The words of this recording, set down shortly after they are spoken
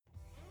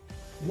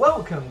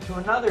Welcome to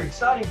another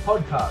exciting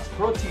podcast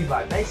brought to you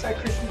by Bayside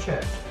Christian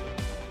Church.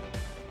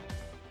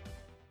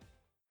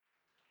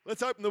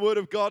 Let's open the Word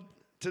of God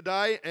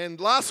today. And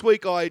last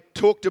week I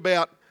talked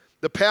about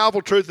the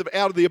powerful truth of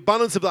out of the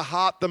abundance of the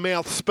heart, the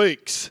mouth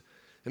speaks.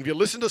 And if you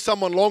listen to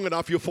someone long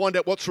enough, you'll find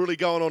out what's really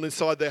going on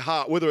inside their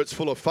heart, whether it's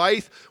full of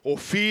faith or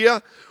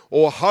fear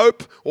or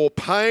hope or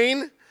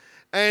pain.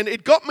 And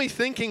it got me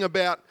thinking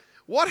about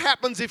what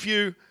happens if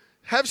you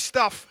have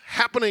stuff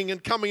happening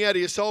and coming out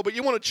of your soul, but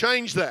you want to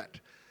change that.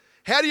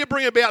 How do you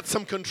bring about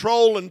some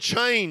control and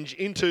change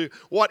into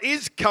what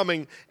is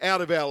coming out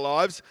of our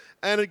lives?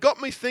 And it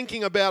got me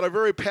thinking about a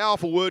very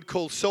powerful word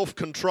called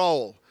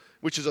self-control,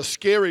 which is a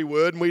scary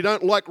word, and we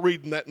don't like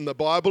reading that in the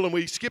Bible, and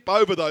we skip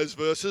over those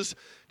verses,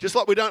 just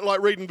like we don't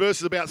like reading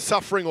verses about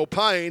suffering or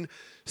pain.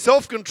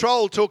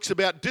 Self-control talks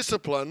about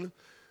discipline,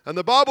 and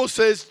the Bible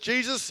says,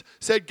 Jesus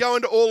said, go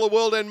into all the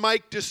world and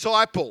make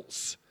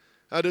disciples.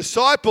 A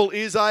disciple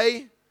is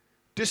a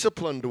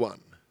disciplined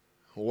one.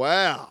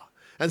 Wow.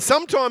 And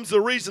sometimes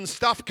the reason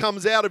stuff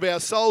comes out of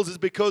our souls is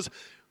because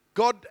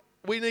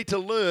we need to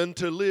learn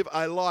to live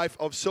a life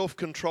of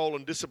self-control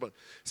and discipline.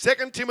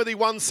 2 Timothy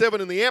 1:7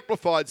 in the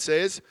Amplified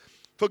says,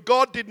 for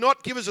God did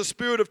not give us a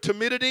spirit of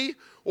timidity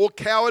or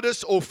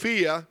cowardice or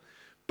fear,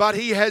 but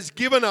he has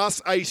given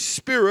us a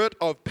spirit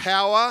of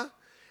power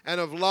and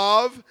of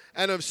love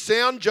and of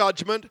sound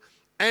judgment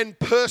and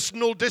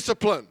personal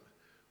discipline.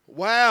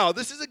 Wow,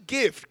 this is a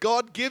gift.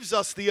 God gives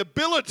us the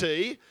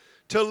ability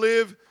to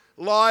live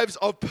lives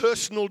of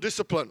personal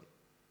discipline.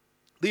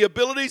 The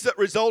abilities that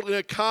result in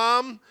a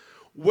calm,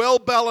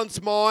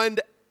 well-balanced mind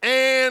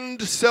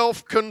and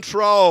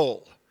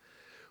self-control.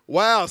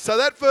 Wow, so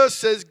that verse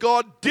says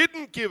God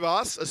didn't give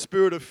us a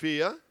spirit of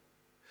fear,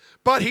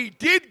 but he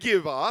did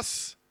give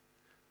us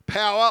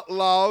power,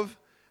 love,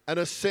 and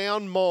a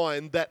sound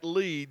mind that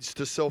leads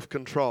to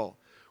self-control.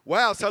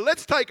 Wow, so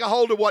let's take a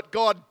hold of what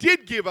God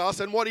did give us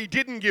and what he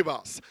didn't give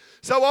us.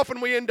 So often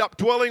we end up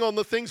dwelling on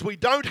the things we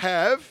don't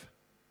have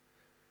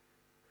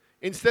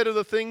instead of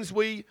the things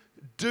we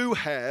do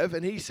have.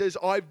 And he says,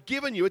 I've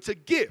given you, it's a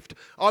gift.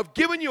 I've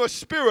given you a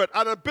spirit,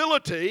 an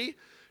ability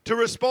to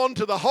respond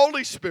to the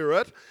Holy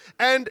Spirit.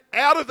 And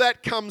out of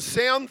that comes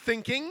sound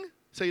thinking.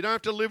 So you don't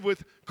have to live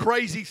with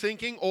crazy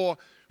thinking or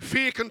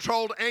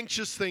fear-controlled,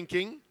 anxious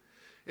thinking.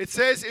 It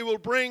says it will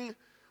bring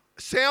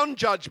sound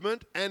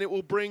judgment and it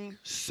will bring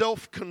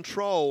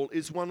self-control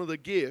is one of the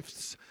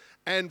gifts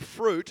and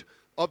fruit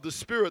of the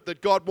Spirit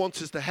that God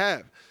wants us to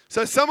have.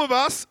 So some of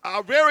us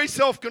are very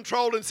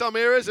self-controlled in some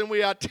areas and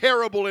we are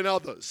terrible in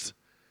others.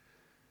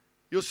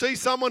 You'll see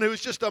someone who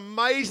is just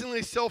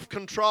amazingly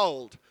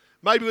self-controlled,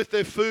 maybe with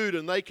their food,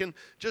 and they can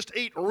just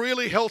eat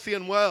really healthy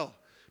and well.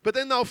 But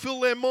then they'll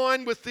fill their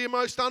mind with the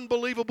most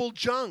unbelievable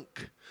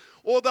junk.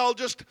 Or they'll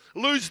just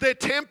lose their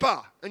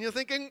temper. And you're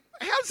thinking,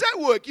 how does that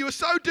work? You were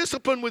so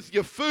disciplined with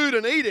your food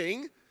and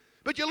eating,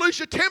 but you lose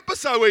your temper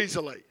so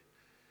easily.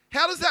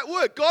 How does that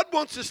work? God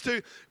wants us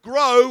to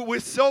grow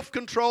with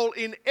self-control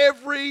in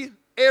every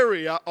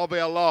area of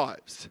our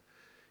lives.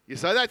 You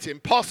say, that's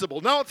impossible.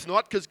 No, it's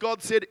not, because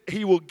God said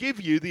he will give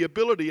you the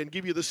ability and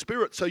give you the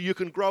Spirit so you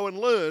can grow and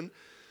learn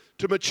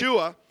to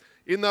mature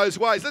in those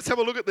ways. Let's have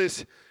a look at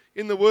this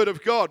in the Word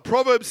of God.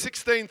 Proverbs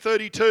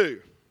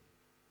 16:32.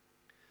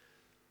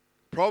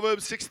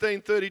 Proverbs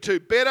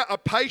 16:32. Better a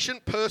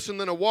patient person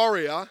than a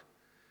warrior.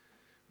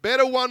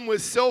 Better one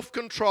with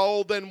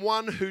self-control than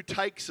one who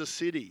takes a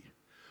city.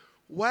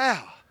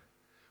 Wow.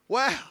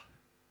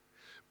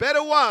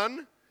 Better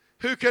one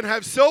who can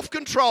have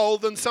self-control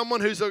than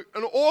someone who's an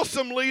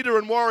awesome leader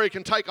and warrior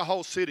can take a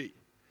whole city.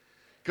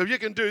 Because you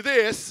can do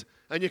this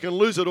and you can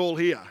lose it all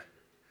here.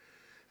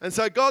 And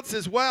so God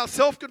says, wow,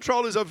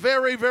 self-control is a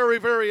very, very,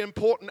 very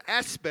important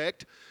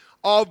aspect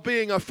of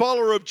being a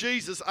follower of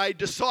Jesus, a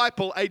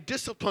disciple, a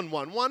disciplined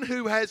one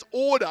who has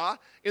order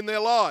in their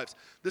lives.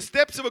 The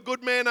steps of a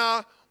good man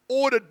are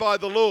ordered by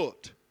the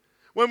Lord.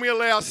 When we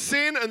allow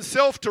sin and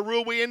self to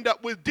rule, we end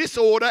up with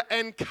disorder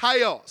and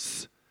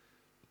chaos.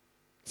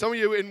 Some of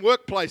you in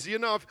workplaces, you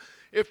know,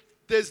 if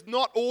there's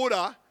not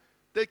order,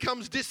 there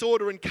comes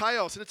disorder and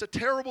chaos, and it's a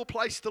terrible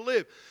place to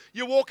live.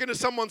 You walk into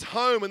someone's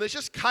home, and there's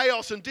just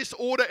chaos and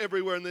disorder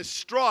everywhere, and there's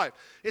strife.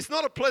 It's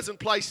not a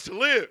pleasant place to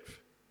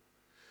live.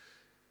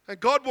 And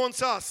God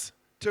wants us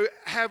to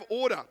have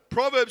order.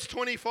 Proverbs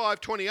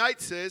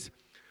 25:28 says,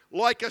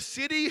 like a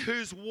city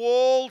whose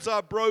walls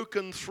are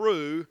broken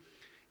through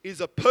is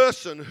a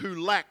person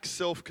who lacks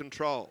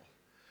self-control.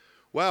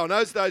 Wow, in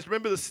those days,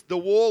 remember the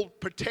wall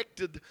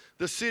protected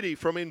the city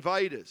from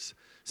invaders.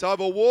 So if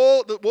the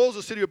walls of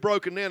the city are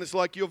broken down, it's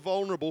like you're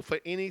vulnerable for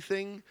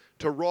anything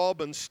to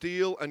rob and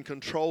steal and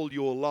control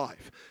your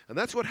life. And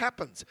that's what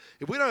happens.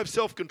 If we don't have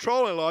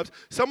self-control in our lives,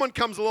 someone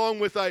comes along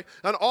with an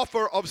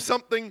offer of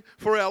something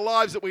for our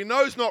lives that we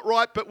know is not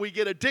right, but we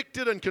get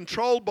addicted and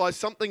controlled by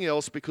something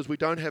else because we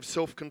don't have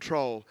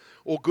self-control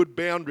or good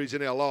boundaries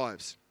in our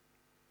lives.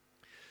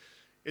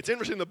 It's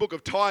interesting, the book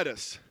of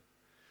Titus,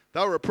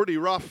 they were a pretty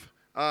rough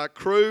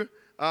crew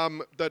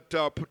that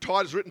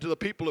Titus written to the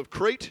people of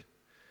Crete.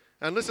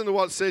 And listen to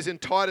what it says in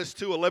Titus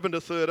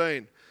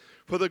 2:11-13.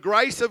 For the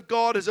grace of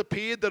God has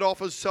appeared that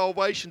offers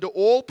salvation to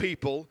all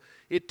people.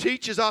 It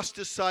teaches us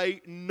to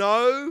say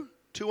no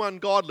to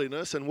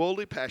ungodliness and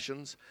worldly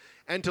passions,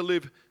 and to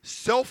live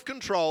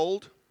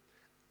self-controlled,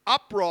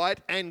 upright,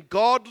 and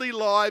godly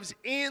lives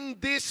in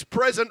this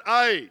present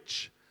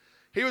age.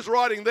 He was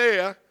writing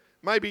there,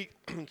 maybe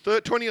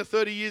 20 or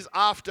 30 years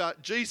after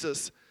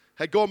Jesus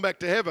had gone back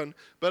to heaven.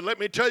 But let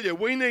me tell you,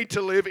 we need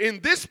to live in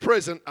this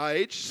present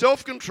age,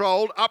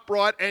 self-controlled,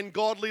 upright, and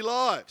godly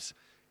lives.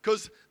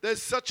 Because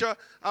there's such a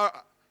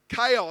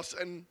chaos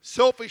and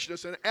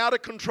selfishness and out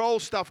of control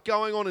stuff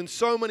going on in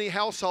so many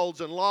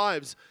households and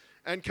lives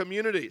and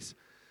communities.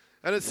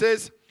 And it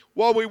says,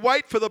 while we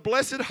wait for the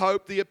blessed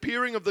hope, the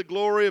appearing of the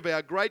glory of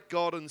our great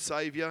God and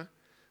Saviour,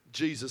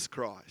 Jesus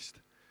Christ.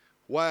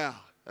 Wow.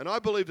 And I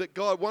believe that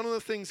God, one of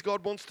the things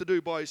God wants to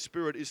do by His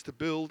Spirit is to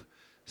build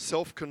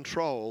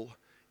self-control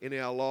in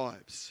our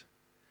lives.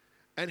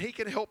 And He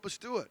can help us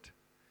do it.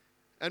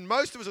 And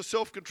most of us are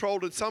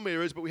self-controlled in some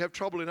areas, but we have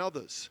trouble in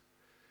others.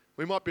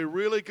 We might be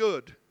really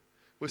good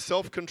with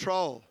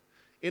self-control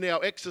in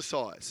our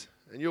exercise.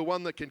 And you're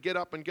one that can get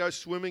up and go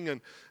swimming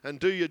and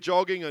do your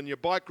jogging and your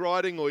bike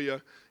riding or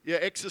your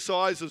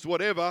exercises,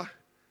 whatever.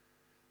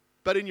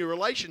 But in your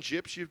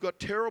relationships, you've got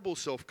terrible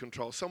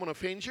self-control. Someone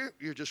offends you,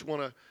 you just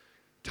want to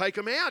take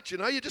them out,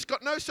 You just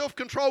got no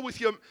self-control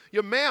with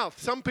your mouth.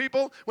 Some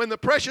people, when the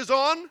pressure's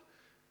on,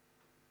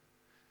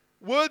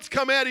 words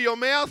come out of your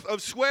mouth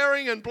of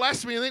swearing and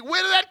blasphemy, and think,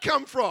 where did that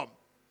come from?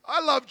 I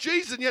love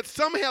Jesus, and yet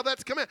somehow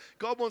that's come out.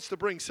 God wants to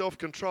bring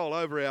self-control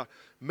over our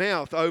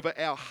mouth, over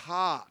our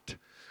heart,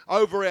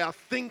 over our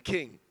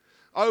thinking,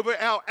 over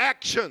our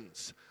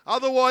actions.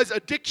 Otherwise,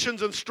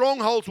 addictions and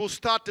strongholds will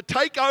start to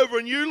take over,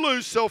 and you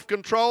lose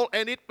self-control,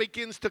 and it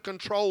begins to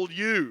control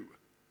you.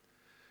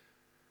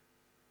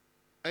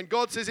 And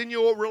God says in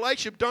your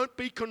relationship, don't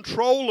be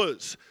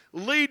controllers.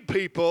 Lead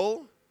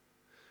people,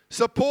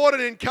 support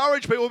and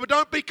encourage people, but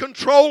don't be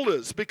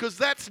controllers, because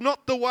that's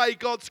not the way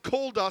God's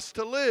called us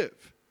to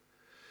live.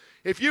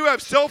 If you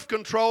have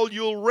self-control,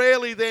 you'll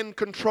rarely then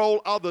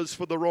control others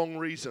for the wrong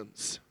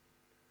reasons.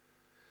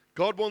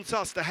 God wants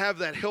us to have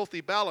that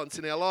healthy balance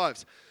in our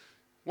lives.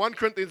 1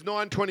 Corinthians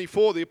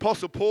 9:24, the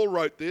Apostle Paul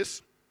wrote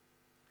this.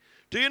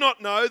 Do you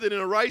not know that in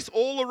a race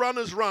all the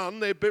runners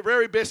run their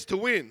very best to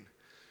win,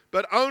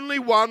 but only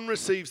one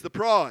receives the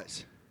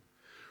prize?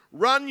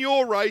 Run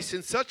your race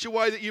in such a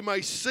way that you may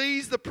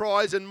seize the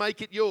prize and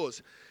make it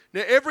yours.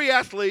 Now, every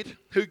athlete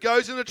who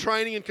goes into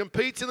training and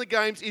competes in the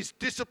games is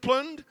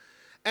disciplined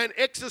and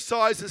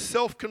exercises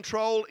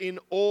self-control in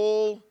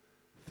all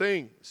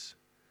things.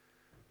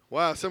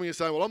 Wow, some of you are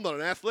saying, well, I'm not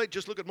an athlete.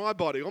 Just look at my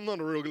body. I'm not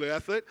a real good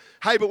athlete.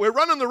 Hey, but we're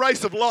running the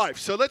race of life,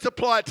 so let's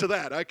apply it to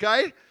that,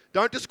 okay?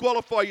 Don't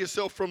disqualify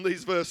yourself from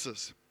these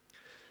verses.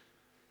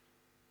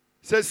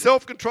 It says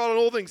self-control in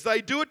all things.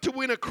 They do it to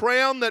win a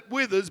crown that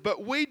withers,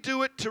 but we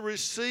do it to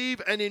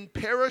receive an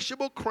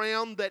imperishable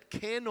crown that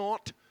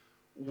cannot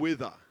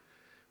wither.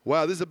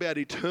 Wow, this is about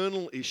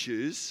eternal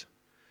issues.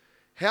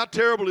 How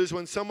terrible it is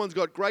when someone's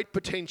got great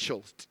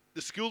potential.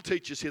 The school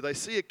teachers here, they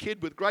see a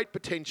kid with great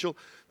potential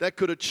that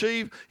could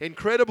achieve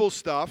incredible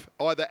stuff,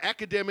 either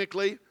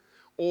academically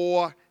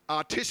or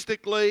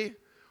artistically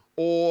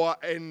or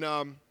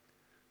in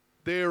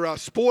their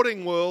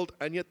sporting world,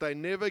 and yet they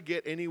never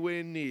get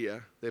anywhere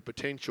near their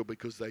potential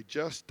because they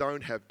just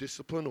don't have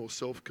discipline or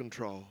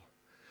self-control.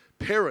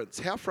 Parents,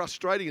 how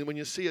frustrating when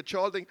you see a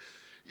child think,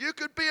 you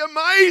could be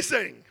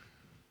amazing.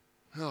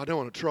 Oh, I don't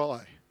want to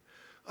try.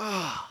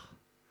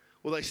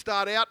 Well, they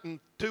start out and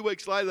 2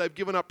 weeks later they've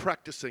given up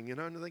practicing, and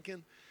they're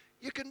thinking,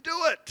 you can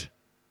do it.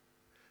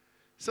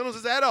 Sometimes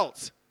as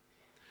adults,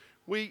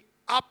 we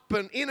up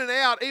and in and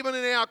out, even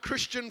in our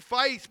Christian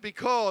faith,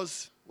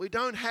 because we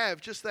don't have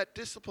just that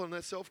discipline,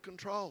 that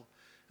self-control.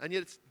 And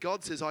yet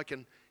God says, I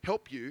can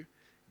help you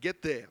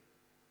get there.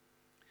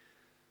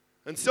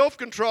 And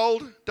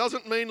self-controlled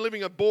doesn't mean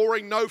living a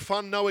boring, no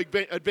fun, no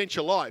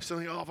adventure life. So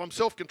if I'm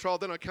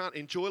self-controlled, then I can't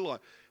enjoy life.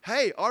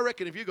 Hey, I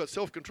reckon if you've got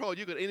self-control,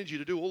 you've got energy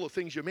to do all the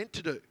things you're meant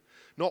to do.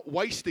 Not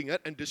wasting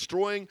it and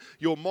destroying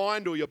your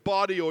mind or your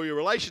body or your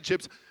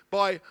relationships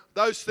by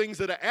those things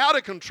that are out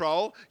of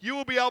control. You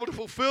will be able to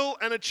fulfill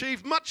and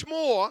achieve much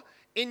more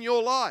in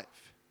your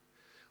life.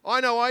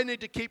 I know I need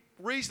to keep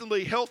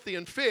reasonably healthy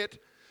and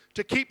fit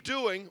to keep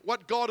doing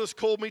what God has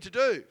called me to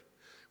do.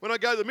 When I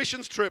go to the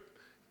missions trip,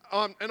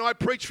 and I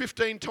preach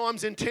 15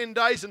 times in 10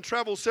 days and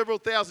travel several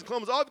thousand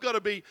kilometers, I've got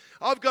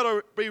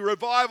to be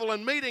revival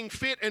and meeting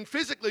fit and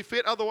physically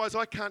fit, otherwise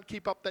I can't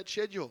keep up that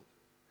schedule.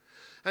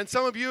 And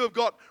some of you have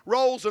got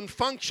roles and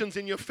functions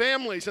in your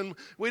families, and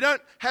we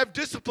don't have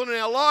discipline in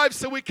our lives,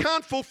 so we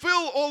can't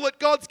fulfill all that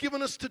God's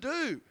given us to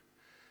do.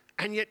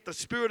 And yet the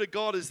Spirit of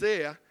God is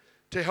there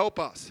to help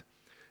us.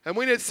 And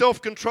we need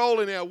self-control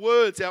in our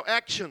words, our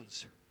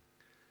actions.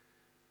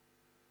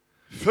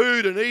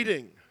 Food and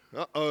eating.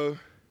 Uh-oh.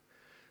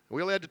 Are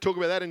we allowed to talk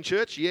about that in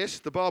church? Yes,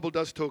 the Bible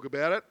does talk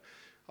about it.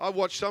 I've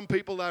watched some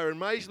people, they are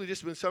amazingly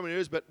disciplined in so many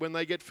areas, but when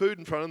they get food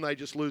in front of them, they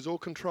just lose all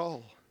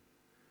control.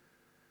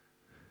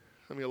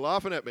 Some of you are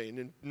laughing at me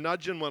and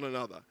nudging one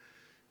another.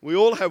 We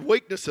all have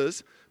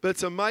weaknesses, but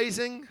it's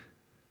amazing.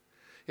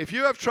 If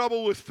you have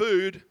trouble with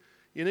food,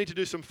 you need to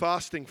do some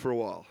fasting for a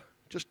while.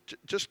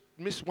 Just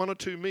miss 1 or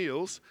 2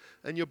 meals,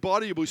 and your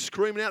body will be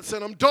screaming out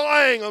saying, I'm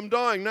dying, I'm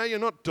dying. No, you're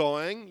not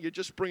dying. You're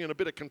just bringing a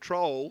bit of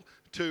control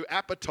to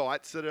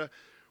appetites that are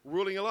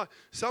ruling your life.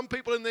 Some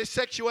people in their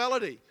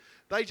sexuality,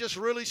 they just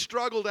really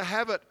struggle to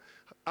have it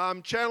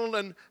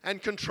channeled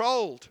and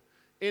controlled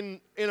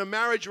in a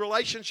marriage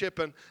relationship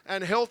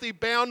and healthy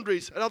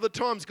boundaries. At other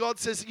times, God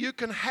says, you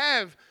can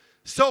have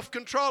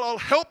self-control. I'll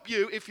help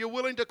you if you're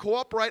willing to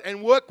cooperate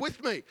and work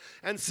with me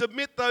and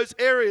submit those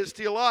areas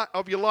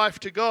of your life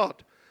to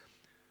God.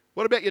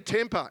 What about your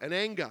temper and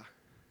anger?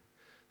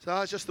 So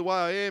it's just the way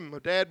I am. My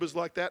dad was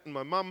like that and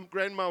my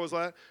grandma was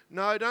like that.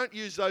 No, don't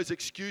use those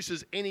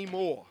excuses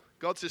anymore.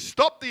 God says,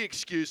 stop the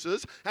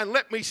excuses and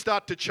let me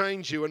start to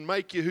change you and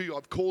make you who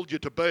I've called you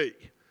to be.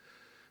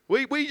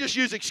 We just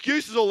use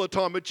excuses all the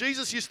time, but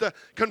Jesus used to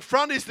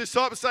confront his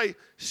disciples and say,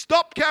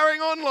 stop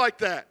carrying on like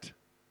that.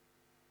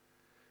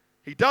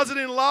 He does it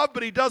in love,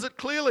 but he does it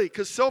clearly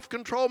because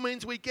self-control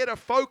means we get a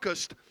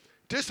focused,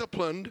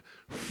 disciplined,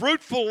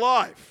 fruitful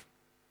life.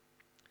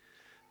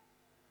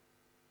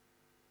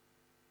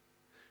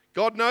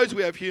 God knows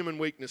we have human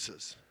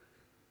weaknesses.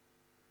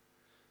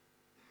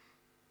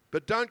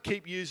 But don't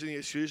keep using the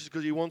excuses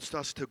because he wants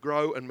us to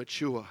grow and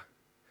mature.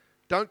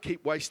 Don't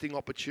keep wasting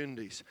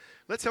opportunities.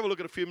 Let's have a look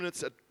at a few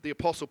minutes at the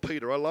Apostle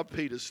Peter. I love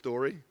Peter's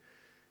story.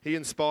 He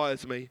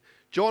inspires me.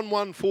 John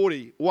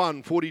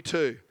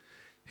 1:41-42.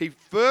 He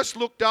first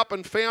looked up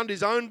and found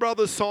his own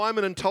brother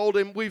Simon and told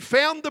him, "We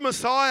found the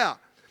Messiah,"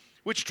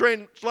 which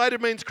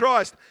translated means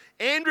Christ.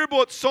 Andrew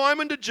brought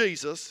Simon to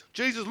Jesus.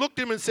 Jesus looked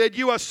at him and said,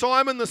 "You are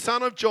Simon the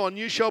son of John.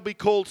 You shall be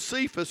called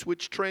Cephas,"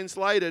 which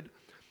translated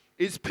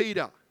is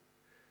Peter.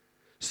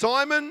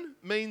 Simon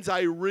means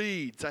a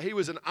reed. So he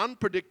was an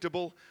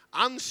unpredictable,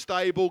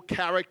 unstable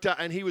character,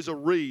 and he was a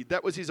reed.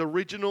 That was his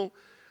original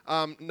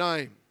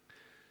name.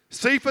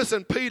 Cephas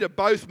and Peter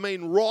both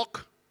mean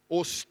rock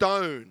or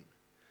stone.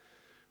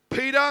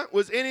 Peter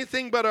was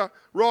anything but a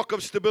rock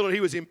of stability.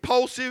 He was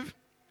impulsive.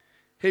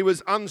 He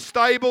was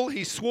unstable.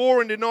 He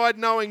swore and denied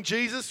knowing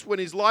Jesus when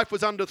his life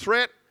was under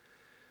threat.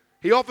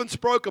 He often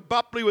spoke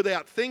abruptly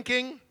without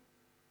thinking.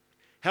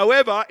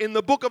 However, in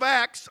the book of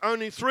Acts,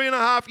 only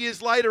 3.5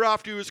 years later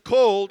after he was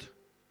called,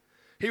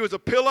 he was a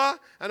pillar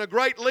and a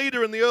great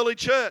leader in the early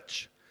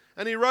church.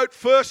 And he wrote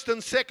 1st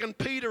and 2nd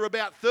Peter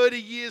about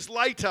 30 years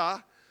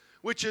later,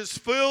 which is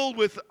filled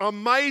with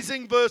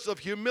amazing verses of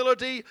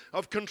humility,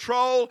 of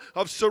control,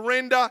 of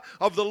surrender,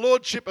 of the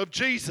lordship of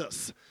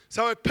Jesus.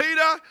 So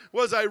Peter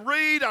was a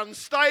reed,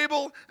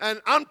 unstable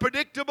and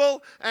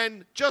unpredictable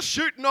and just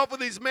shooting off with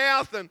his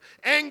mouth and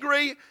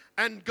angry,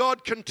 and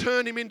God can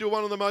turn him into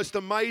one of the most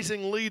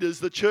amazing leaders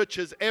the church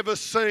has ever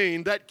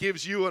seen. That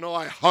gives you and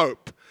I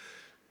hope.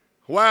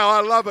 Wow,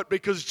 I love it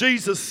because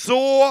Jesus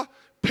saw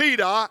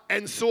Peter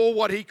and saw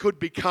what he could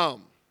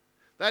become.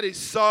 That is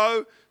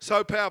so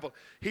powerful.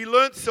 He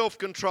learnt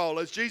self-control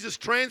as Jesus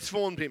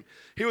transformed him.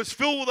 He was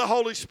filled with the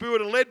Holy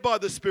Spirit and led by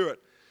the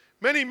Spirit.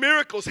 Many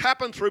miracles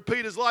happened through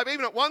Peter's life.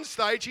 Even at one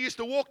stage, he used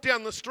to walk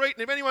down the street,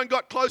 and if anyone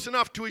got close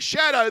enough to his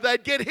shadow,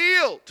 they'd get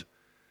healed.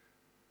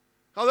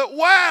 I thought,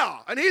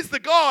 wow. And here's the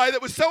guy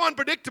that was so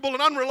unpredictable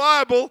and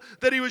unreliable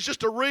that he was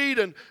just a reed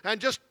and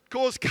just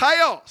caused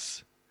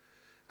chaos.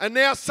 And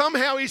now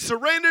somehow he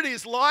surrendered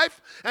his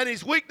life and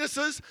his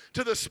weaknesses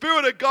to the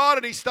Spirit of God,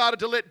 and he started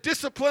to let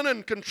discipline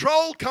and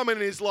control come in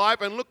his life.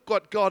 And look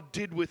what God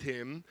did with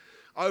him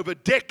over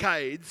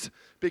decades,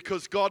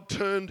 because God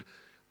turned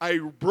a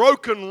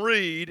broken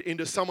reed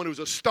into someone who was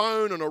a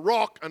stone and a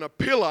rock and a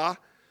pillar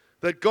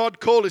that God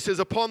called. He says,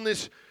 upon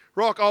this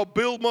rock I'll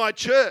build my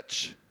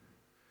church.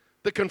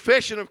 The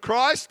confession of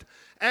Christ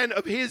and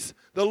of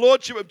the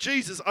lordship of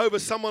Jesus over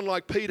someone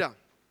like Peter.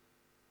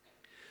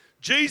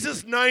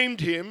 Jesus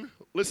named him,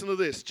 listen to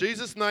this,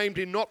 Jesus named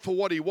him not for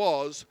what he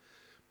was,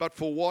 but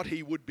for what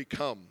he would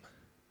become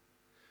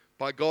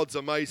by God's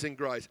amazing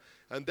grace.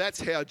 And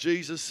that's how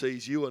Jesus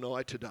sees you and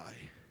I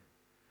today.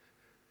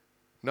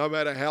 No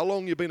matter how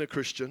long you've been a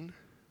Christian,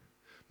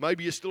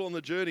 maybe you're still on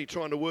the journey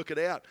trying to work it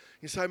out.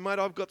 You say, mate,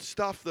 I've got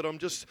stuff that I'm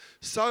just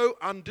so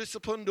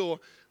undisciplined or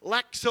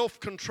lack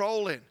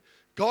self-control in.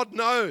 God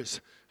knows.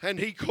 And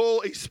he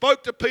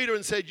spoke to Peter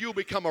and said, you'll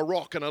become a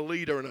rock and a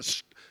leader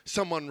and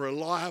someone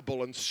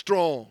reliable and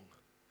strong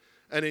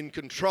and in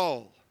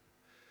control.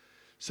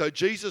 So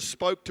Jesus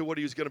spoke to what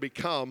he was going to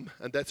become,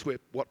 and that's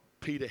what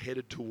Peter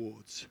headed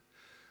towards.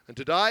 And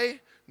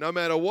today, no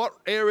matter what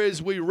areas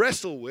we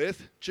wrestle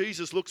with,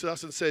 Jesus looks at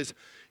us and says,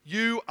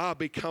 you are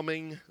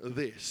becoming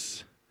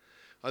this.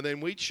 And then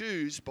we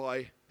choose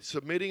by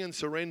submitting and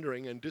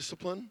surrendering and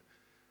discipline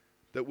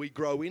that we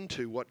grow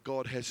into what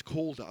God has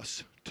called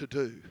us to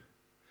do.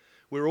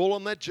 We're all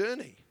on that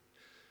journey.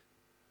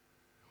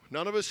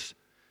 None of us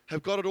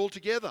have got it all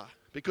together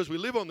because we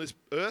live on this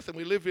earth and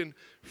we live in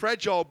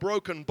fragile,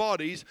 broken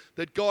bodies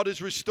that God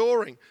is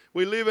restoring.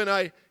 We live in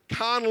a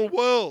carnal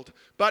world,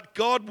 but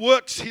God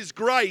works his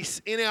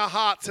grace in our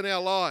hearts and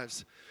our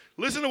lives.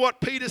 Listen to what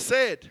Peter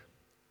said.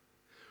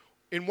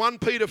 in 1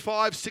 Peter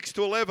 5,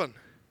 6-11.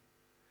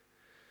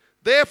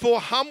 Therefore,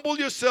 humble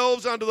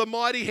yourselves under the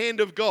mighty hand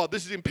of God.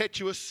 This is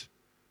impetuous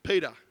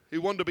Peter,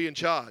 who wanted to be in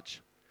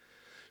charge.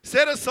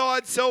 Set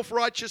aside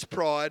self-righteous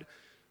pride,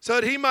 so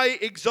that he may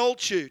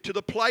exalt you to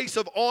the place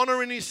of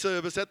honor in his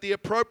service at the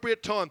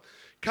appropriate time,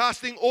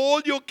 casting all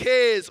your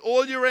cares,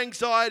 all your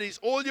anxieties,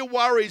 all your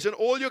worries, and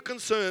all your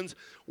concerns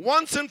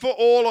once and for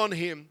all on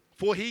him,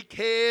 for he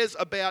cares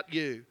about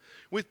you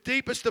with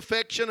deepest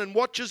affection and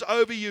watches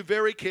over you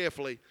very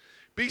carefully.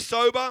 Be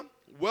sober,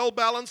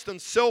 well-balanced,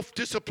 and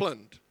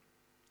self-disciplined.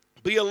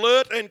 Be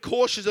alert and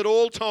cautious at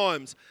all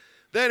times.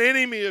 That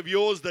enemy of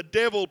yours, the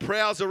devil,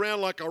 prowls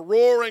around like a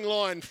roaring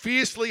lion,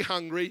 fiercely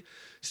hungry,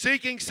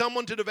 seeking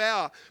someone to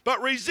devour.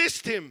 But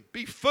resist him.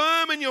 Be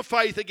firm in your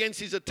faith against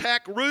his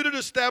attack, rooted,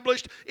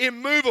 established,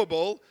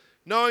 immovable,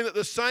 knowing that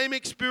the same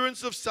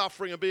experience of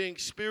suffering are being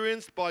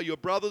experienced by your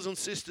brothers and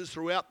sisters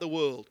throughout the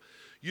world.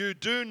 You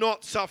do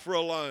not suffer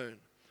alone.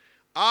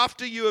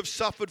 After you have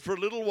suffered for a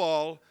little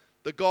while,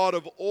 the God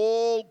of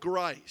all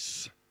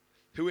grace,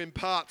 who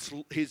imparts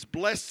his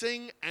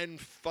blessing and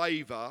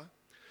favor,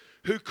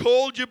 who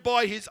called you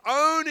by his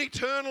own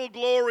eternal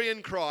glory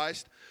in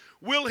Christ,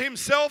 will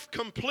himself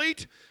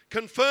complete,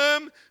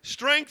 confirm,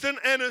 strengthen,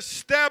 and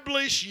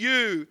establish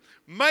you,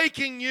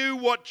 making you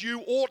what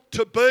you ought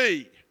to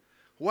be.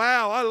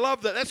 Wow, I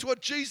love that. That's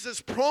what Jesus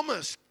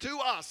promised to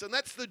us, and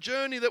that's the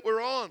journey that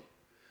we're on.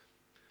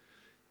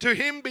 To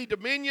him be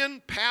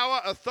dominion, power,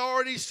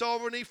 authority,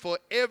 sovereignty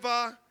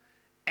forever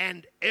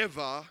and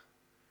ever.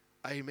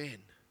 Amen.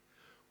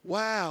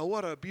 Wow,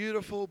 what a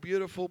beautiful,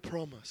 beautiful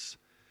promise.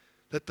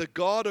 That the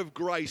God of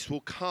grace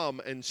will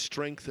come and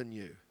strengthen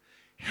you,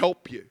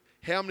 help you.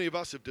 How many of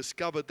us have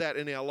discovered that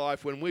in our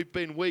life when we've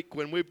been weak,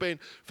 when we've been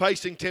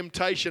facing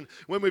temptation,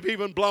 when we've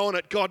even blown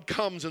it, God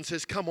comes and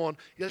says, come on,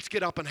 let's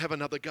get up and have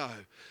another go.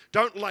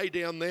 Don't lay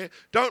down there.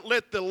 Don't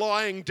let the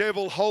lying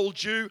devil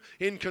hold you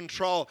in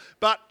control,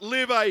 but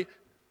live a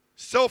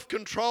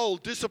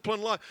self-controlled,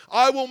 disciplined life.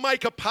 I will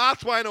make a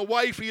pathway and a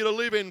way for you to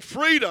live in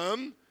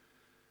freedom,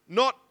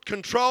 not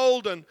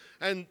controlled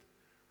and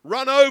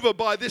run over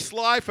by this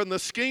life and the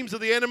schemes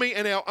of the enemy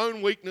and our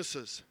own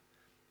weaknesses.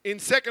 In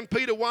 2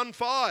 Peter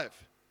 1:5,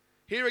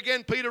 here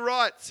again Peter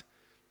writes,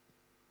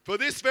 for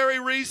this very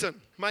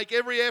reason, make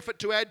every effort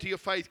to add to your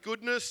faith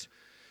goodness,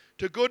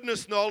 to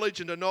goodness knowledge,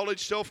 and to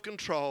knowledge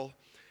self-control,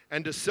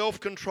 and to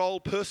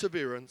self-control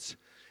perseverance,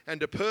 and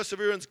to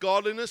perseverance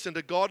godliness, and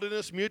to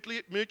godliness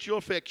mutual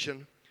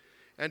affection,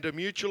 and to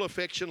mutual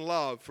affection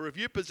love. For if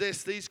you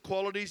possess these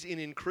qualities in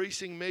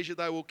increasing measure,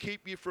 they will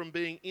keep you from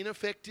being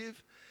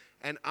ineffective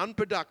and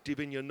unproductive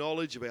in your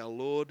knowledge of our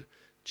Lord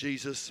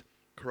Jesus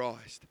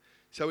Christ.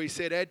 So he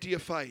said, add to your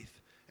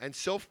faith. And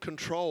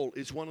self-control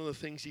is one of the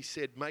things he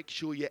said, make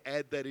sure you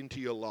add that into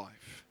your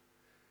life.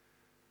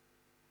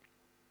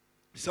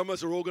 Some of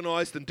us are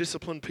organized and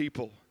disciplined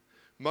people.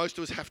 Most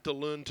of us have to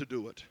learn to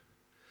do it.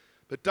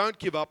 But don't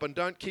give up and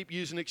don't keep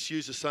using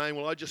excuses saying,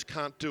 well, I just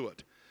can't do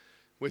it.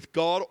 With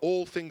God,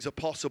 all things are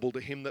possible to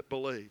him that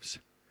believes.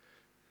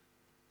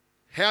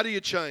 How do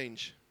you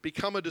change?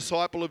 Become a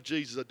disciple of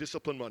Jesus, a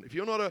disciplined one. If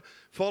you're not a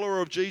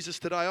follower of Jesus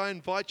today, I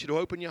invite you to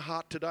open your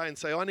heart today and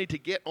say, I need to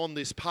get on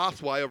this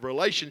pathway of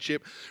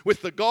relationship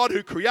with the God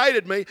who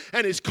created me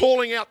and is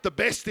calling out the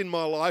best in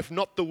my life,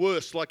 not the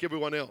worst like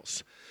everyone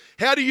else.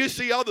 How do you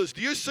see others?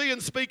 Do you see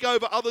and speak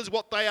over others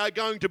what they are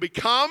going to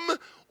become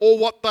or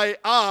what they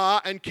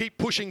are and keep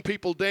pushing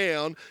people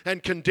down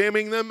and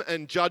condemning them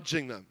and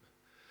judging them?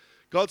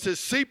 God says,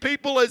 see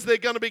people as they're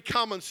going to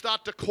become and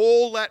start to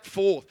call that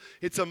forth.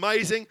 It's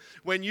amazing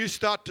when you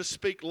start to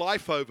speak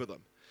life over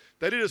them.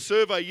 They did a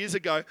survey years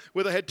ago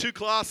where they had 2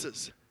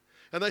 classes.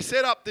 And they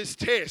set up this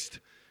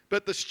test,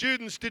 but the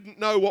students didn't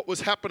know what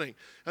was happening.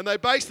 And they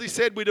basically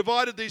said, we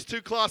divided these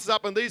 2 classes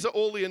up, and these are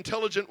all the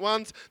intelligent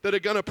ones that are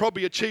going to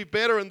probably achieve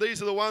better, and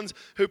these are the ones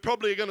who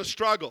probably are going to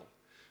struggle.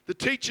 The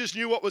teachers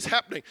knew what was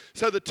happening.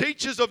 So the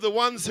teachers of the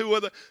ones who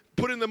were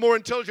put in the more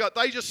intelligent,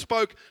 they just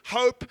spoke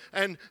hope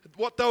and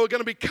what they were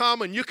going to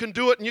become, and you can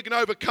do it and you can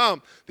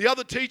overcome. The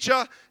other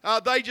teacher,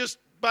 they just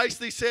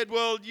basically said,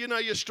 well, you know,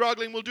 you're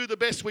struggling, we'll do the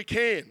best we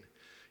can.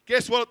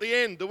 Guess what, at the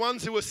end, the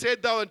ones who were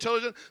said they were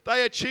intelligent,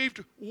 they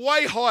achieved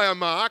way higher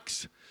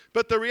marks,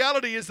 but the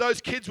reality is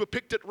those kids were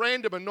picked at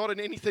random and not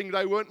in anything,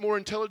 they weren't more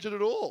intelligent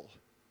at all.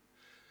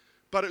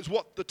 But it's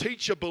what the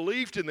teacher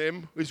believed in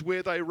them is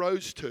where they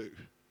rose to.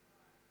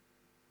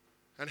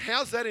 And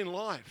how's that in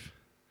life?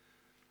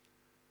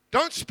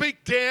 Don't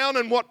speak down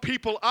on what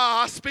people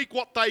are, speak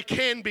what they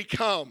can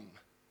become.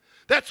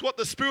 That's what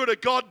the Spirit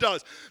of God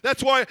does.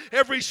 That's why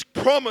every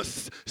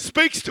promise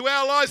speaks to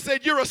our lives,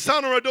 said, you're a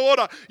son or a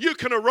daughter, you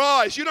can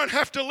arise. You don't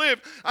have to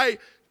live a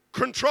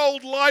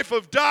controlled life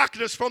of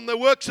darkness from the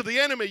works of the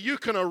enemy. You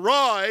can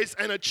arise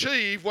and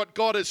achieve what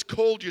God has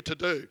called you to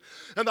do.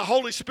 And the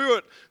Holy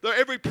Spirit,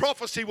 every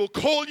prophecy will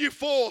call you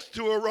forth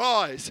to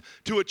arise,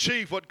 to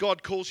achieve what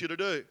God calls you to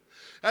do.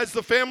 As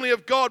the family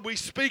of God, we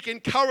speak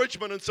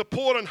encouragement and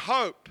support and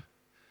hope.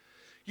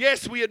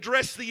 Yes, we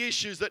address the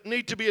issues that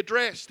need to be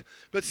addressed,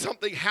 but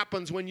something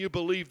happens when you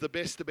believe the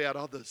best about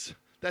others.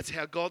 That's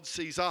how God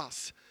sees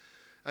us.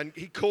 And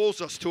he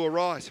calls us to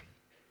arise.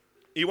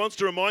 He wants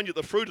to remind you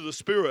the fruit of the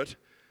Spirit.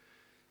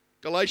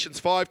 Galatians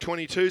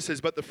 5:22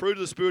 says, but the fruit of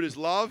the Spirit is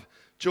love,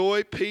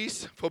 joy,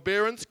 peace,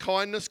 forbearance,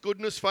 kindness,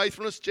 goodness,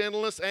 faithfulness,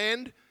 gentleness,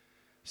 and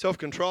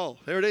self-control.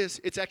 There it is.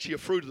 It's actually a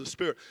fruit of the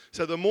Spirit.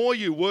 So the more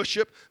you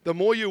worship, the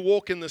more you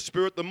walk in the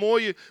Spirit, the more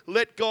you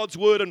let God's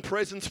word and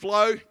presence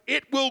flow,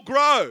 it will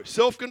grow.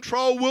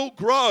 Self-control will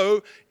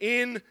grow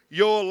in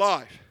your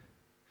life.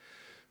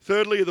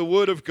 Thirdly, the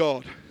word of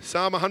God.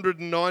 Psalm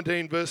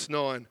 119 verse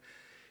 9.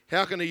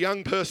 How can a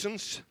young person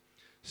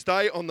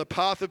stay on the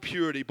path of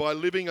purity? By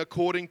living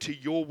according to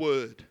your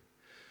word.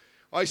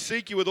 I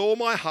seek you with all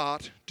my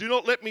heart. Do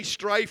not let me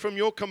stray from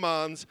your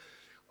commands.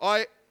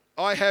 I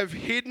have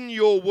hidden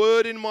your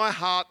word in my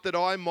heart that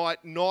I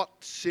might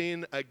not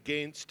sin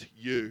against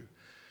you.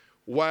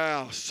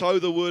 Wow. Sow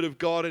the word of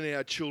God in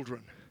our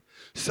children.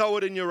 Sow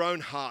it in your own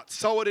heart.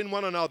 Sow it in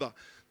one another.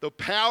 The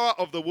power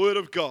of the word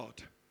of God.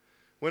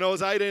 When I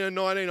was 18 and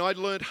 19, I'd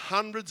learned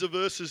hundreds of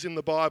verses in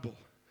the Bible.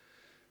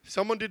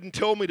 Someone didn't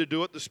tell me to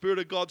do it. The Spirit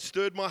of God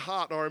stirred my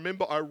heart. And I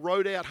remember I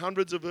wrote out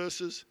hundreds of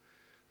verses.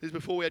 This is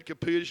before we had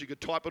computers. You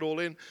could type it all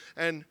in.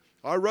 And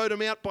I wrote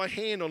them out by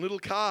hand on little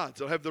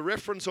cards. I'll have the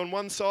reference on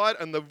one side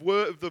and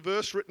the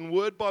verse written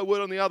word by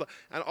word on the other.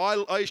 And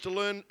I used to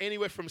learn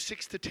anywhere from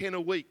 6 to 10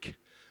 a week.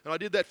 And I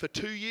did that for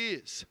 2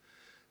 years.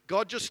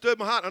 God just stirred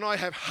my heart. And I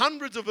have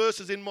hundreds of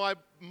verses in my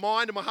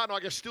mind and my heart. And I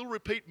can still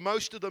repeat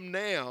most of them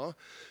now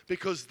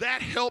because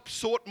that helped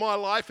sort my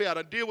life out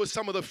and deal with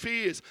some of the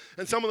fears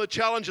and some of the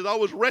challenges I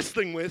was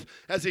wrestling with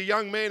as a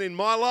young man in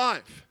my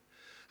life.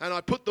 And I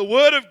put the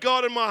word of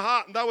God in my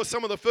heart. And that was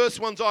some of the first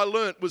ones I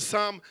learnt was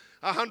Psalm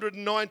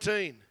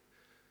 119.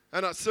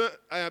 And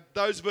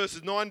those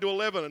verses 9 to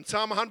 11. And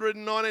Psalm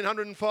 119,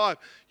 105.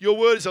 Your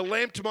word is a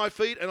lamp to my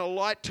feet and a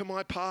light to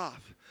my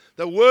path.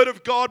 The word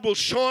of God will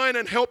shine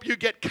and help you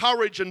get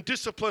courage and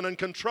discipline and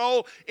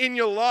control in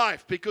your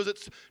life because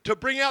it's to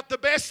bring out the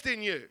best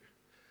in you.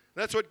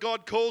 That's what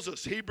God calls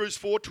us. Hebrews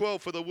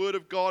 4:12, for the word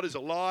of God is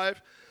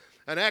alive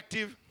and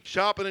active,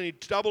 sharper than any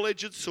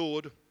double-edged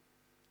sword.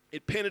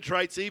 It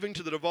penetrates even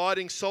to the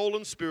dividing soul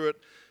and spirit,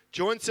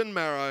 joints and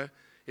marrow.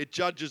 It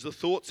judges the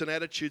thoughts and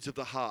attitudes of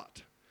the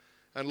heart.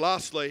 And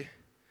lastly,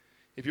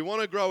 if you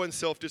want to grow in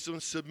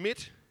self-discipline,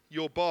 submit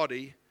your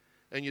body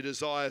and your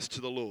desires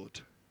to the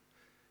Lord.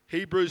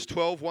 Hebrews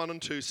 12:1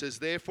 and 2 says,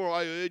 therefore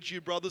I urge you,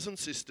 brothers and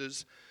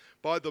sisters,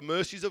 by the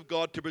mercies of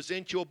God, to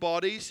present your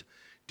bodies,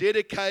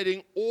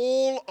 dedicating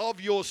all of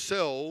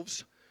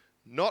yourselves,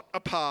 not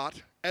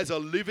apart, as a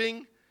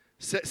living,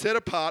 set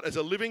apart as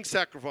a living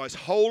sacrifice,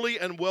 holy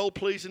and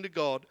well-pleasing to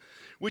God,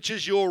 which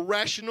is your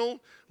rational,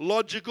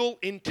 logical,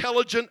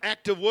 intelligent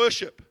act of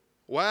worship.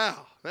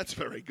 Wow, that's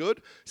very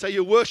good. So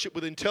you worship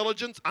with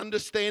intelligence,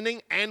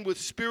 understanding, and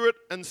with spirit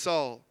and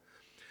soul.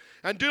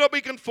 And do not be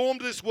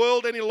conformed to this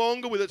world any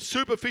longer with its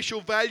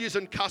superficial values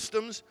and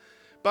customs,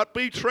 but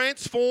be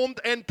transformed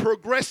and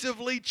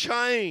progressively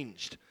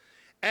changed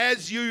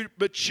as you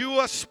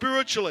mature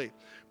spiritually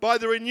by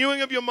the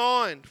renewing of your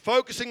mind,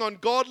 focusing on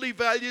godly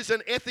values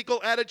and ethical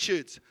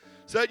attitudes,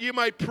 so that you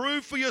may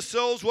prove for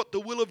yourselves what the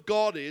will of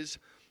God is,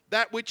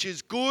 that which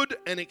is good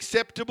and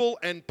acceptable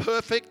and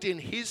perfect in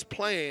His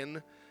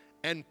plan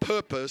and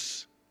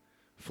purpose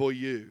for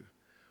you.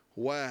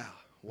 Wow,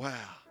 wow.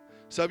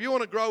 So if you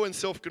want to grow in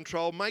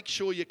self-control, make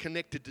sure you're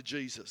connected to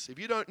Jesus. If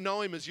you don't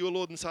know Him as your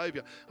Lord and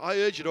Savior, I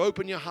urge you to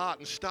open your heart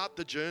and start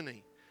the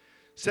journey.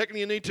 Secondly,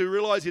 you need to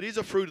realize it is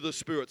a fruit of the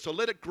Spirit. So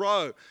let it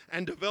grow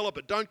and develop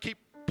it. Don't keep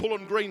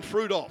pulling green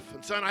fruit off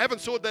and saying, I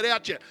haven't sorted that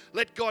out yet.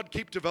 Let God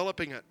keep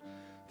developing it.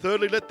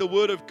 Thirdly, let the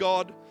Word of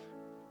God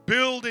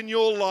build in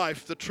your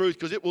life the truth,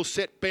 because it will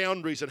set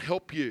boundaries and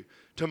help you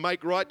to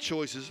make right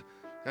choices.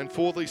 And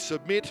fourthly,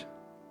 submit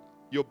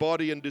your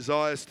body and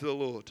desires to the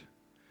Lord.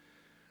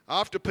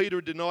 After Peter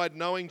had denied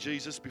knowing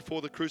Jesus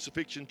before the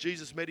crucifixion,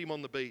 Jesus met him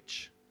on the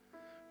beach,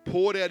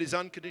 poured out his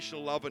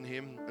unconditional love on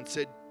him and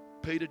said,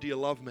 Peter, do you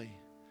love me?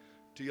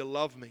 Do you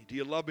love me? Do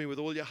you love me with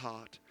all your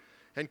heart?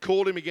 And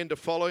called him again to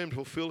follow him, to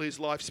fulfill his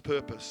life's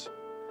purpose.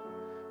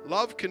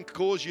 Love can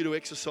cause you to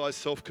exercise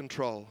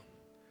self-control.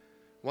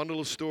 One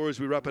little story as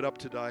we wrap it up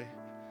today.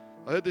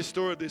 I heard this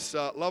story of this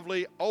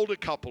lovely older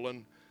couple,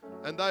 and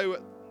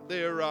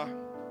their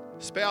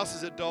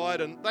spouses had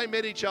died, and they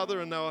met each other,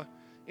 and they were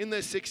in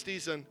their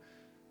 60s, and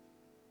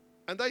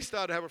they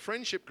started to have a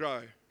friendship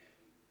grow.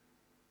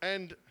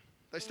 And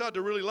they started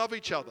to really love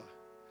each other.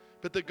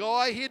 But the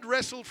guy, he'd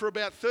wrestled for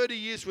about 30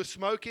 years with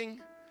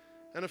smoking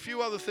and a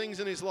few other things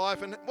in his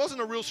life, and wasn't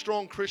a real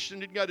strong Christian,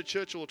 didn't go to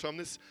church all the time.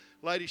 This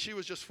lady, she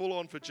was just full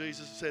on for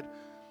Jesus, and said,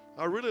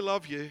 I really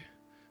love you,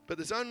 but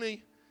there's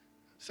only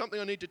something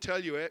I need to tell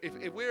you.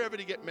 If we're ever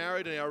to get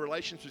married and our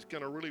relationship is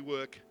going to really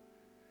work,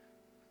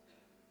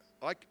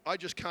 I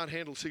just can't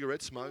handle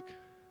cigarette smoke.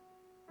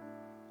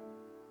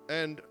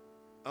 And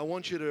I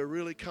want you to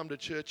really come to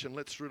church and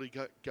let's really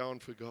go on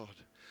for God.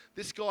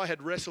 This guy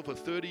had wrestled for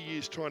 30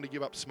 years trying to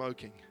give up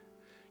smoking.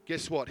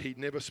 Guess what? He'd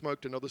never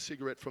smoked another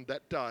cigarette from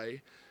that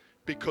day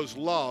because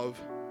love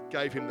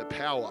gave him the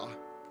power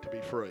to be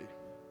free.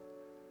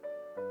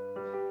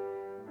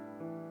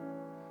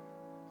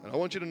 I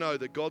want you to know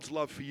that God's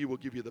love for you will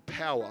give you the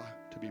power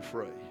to be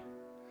free.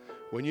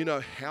 When you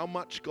know how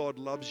much God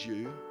loves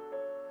you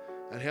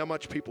and how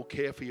much people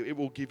care for you, it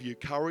will give you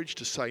courage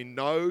to say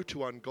no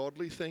to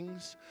ungodly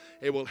things.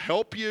 It will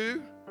help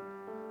you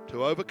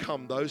to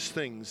overcome those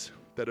things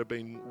that have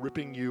been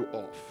ripping you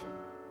off.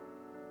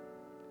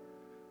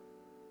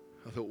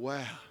 I thought,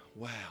 wow.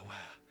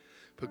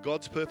 But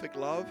God's perfect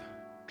love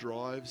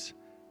drives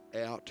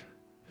out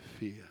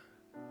fear.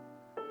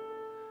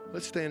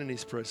 Let's stand in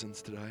His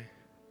presence today.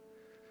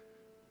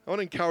 I want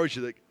to encourage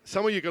you that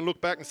some of you can look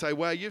back and say,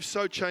 wow, you've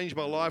so changed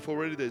my life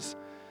already. There's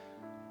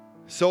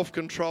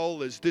self-control,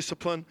 there's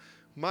discipline.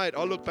 Mate,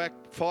 I look back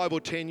 5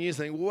 or 10 years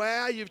and think,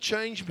 wow, you've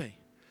changed me.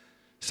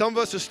 Some of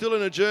us are still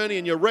in a journey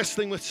and you're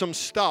wrestling with some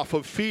stuff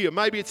of fear.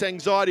 Maybe it's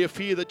anxiety or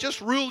fear that just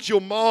rules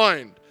your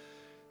mind.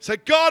 Say,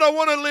 God, I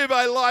want to live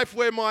a life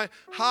where my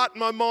heart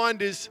and my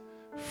mind is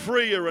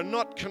freer and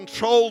not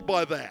controlled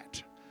by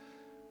that.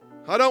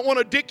 I don't want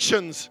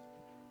addictions.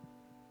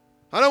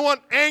 I don't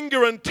want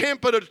anger and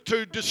temper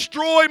to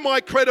destroy my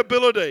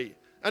credibility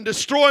and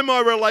destroy my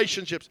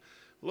relationships.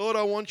 Lord,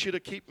 I want you to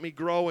keep me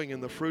growing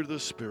in the fruit of the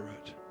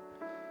Spirit.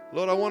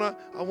 Lord, I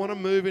want to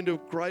move into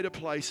greater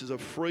places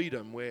of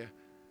freedom where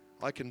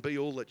I can be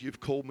all that you've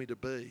called me to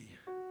be.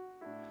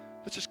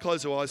 Let's just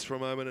close our eyes for a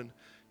moment and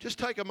just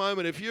take a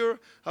moment. If you're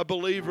a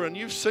believer and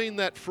you've seen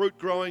that fruit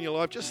growing in your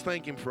life, just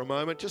thank Him for a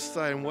moment. Just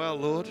saying, well,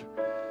 Lord,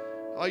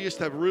 I used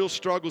to have real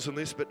struggles in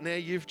this, but now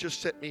you've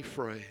just set me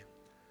free.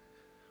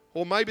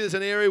 Or maybe there's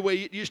an area where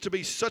it used to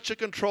be such a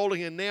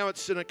controlling and now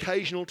it's an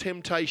occasional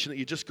temptation that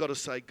you just got to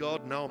say,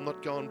 God, no, I'm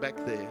not going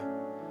back there.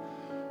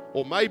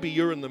 Or maybe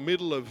you're in the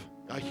middle of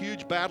a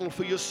huge battle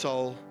for your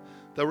soul.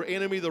 The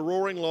enemy, the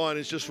roaring lion,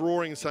 is just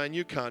roaring and saying,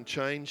 you can't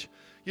change.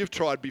 You've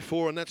tried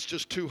before and that's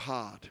just too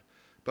hard.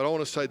 But I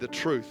want to say the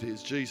truth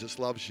is Jesus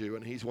loves you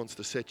and He wants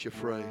to set you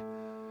free.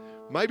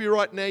 Maybe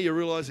right now you're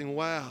realizing,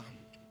 wow,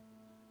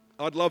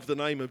 I'd love the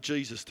name of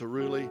Jesus to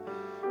really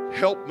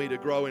help me to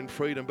grow in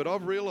freedom. But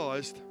I've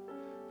realized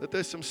that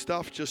there's some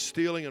stuff just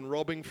stealing and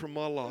robbing from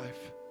my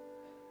life.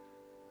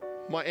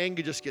 My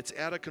anger just gets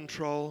out of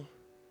control.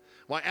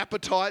 My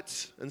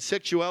appetites and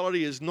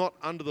sexuality is not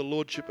under the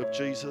lordship of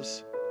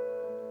Jesus.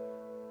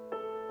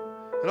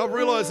 And I've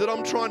realized that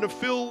I'm trying to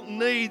fill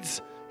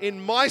needs in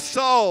my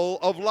soul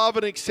of love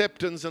and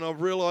acceptance, and I'm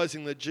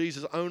realizing that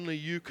Jesus, only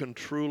you can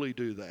truly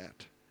do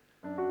that.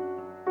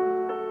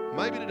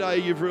 Maybe today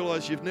you've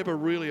realized you've never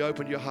really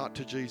opened your heart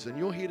to Jesus, and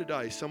you're here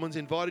today. Someone's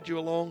invited you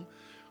along,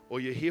 or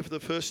you're here for the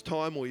first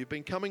time, or you've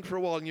been coming for a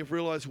while and you've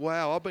realized,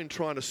 wow, I've been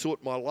trying to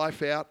sort my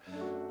life out,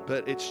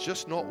 but it's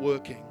just not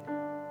working.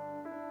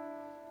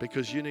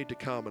 Because you need to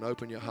come and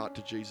open your heart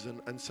to Jesus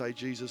and say,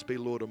 Jesus, be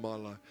Lord of my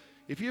life.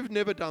 If you've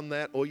never done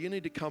that, or you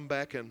need to come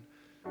back and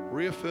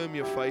reaffirm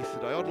your faith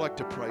today, I'd like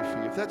to pray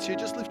for you. If that's you,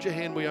 just lift your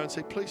hand where you are and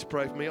say, please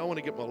pray for me. I want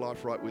to get my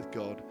life right with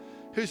God.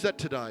 Who's that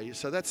today? You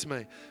say, that's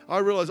me. I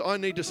realize I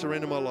need to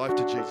surrender my life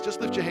to Jesus.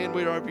 Just lift your hand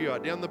wherever you are,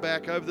 down the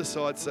back, over the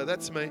side. Say,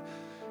 that's me.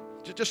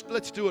 Just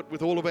let's do it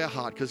with all of our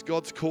heart, because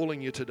God's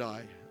calling you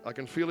today. I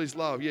can feel His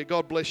love. Yeah,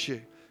 God bless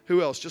you.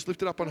 Who else? Just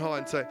lift it up on high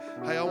and say,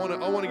 hey, I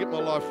want to get my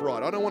life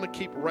right. I don't want to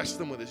keep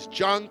wrestling with this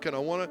junk, and I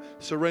want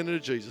to surrender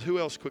to Jesus. Who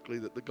else quickly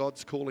that the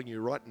God's calling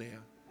you right now?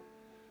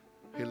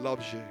 He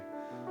loves you.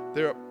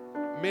 There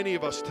are many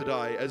of us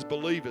today as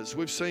believers.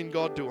 We've seen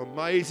God do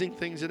amazing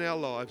things in our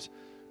lives,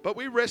 but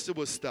we wrestle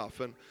with stuff.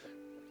 And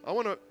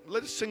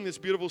let's sing this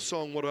beautiful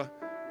song, what a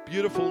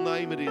beautiful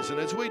name it is. And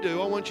as we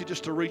do, I want you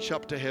just to reach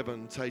up to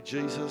heaven and say,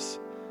 Jesus,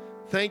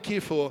 thank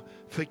you for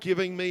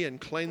forgiving me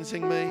and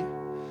cleansing me.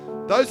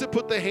 Those that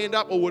put their hand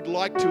up or would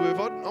like to,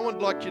 I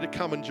would like you to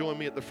come and join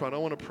me at the front. I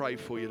want to pray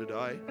for you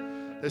today.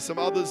 There's some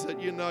others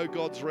that you know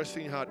God's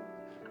resting heart.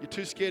 You're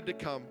too scared to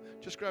come.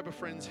 Just grab a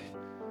friend's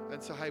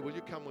and say, hey, will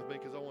you come with me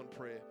because I want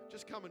prayer.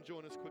 Just come and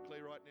join us quickly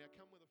right now.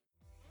 Come with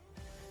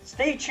us.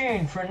 Stay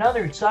tuned for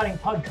another exciting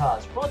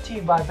podcast brought to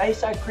you by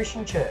Bayside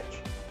Christian Church.